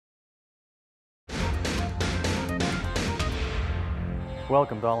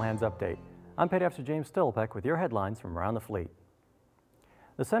Welcome to All Hands Update. I'm Petty Officer James Stillpeck with your headlines from around the fleet.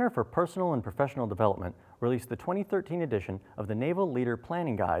 The Center for Personal and Professional Development released the 2013 edition of the Naval Leader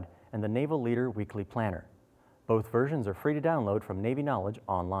Planning Guide and the Naval Leader Weekly Planner. Both versions are free to download from Navy Knowledge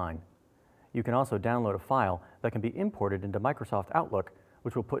online. You can also download a file that can be imported into Microsoft Outlook,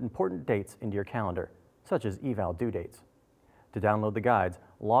 which will put important dates into your calendar, such as eval due dates. To download the guides,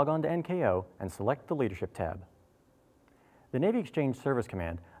 log on to NKO and select the Leadership tab. The Navy Exchange Service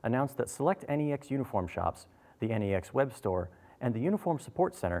Command announced that select NEX uniform shops, the NEX web store, and the Uniform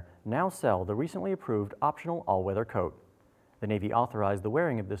Support Center now sell the recently approved optional all-weather coat. The Navy authorized the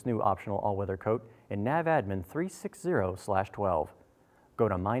wearing of this new optional all-weather coat in NAVADMIN 360/12. Go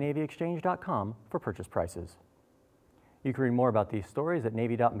to mynavyexchange.com for purchase prices. You can read more about these stories at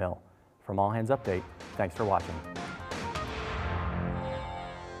Navy.mil. From All Hands Update, thanks for watching.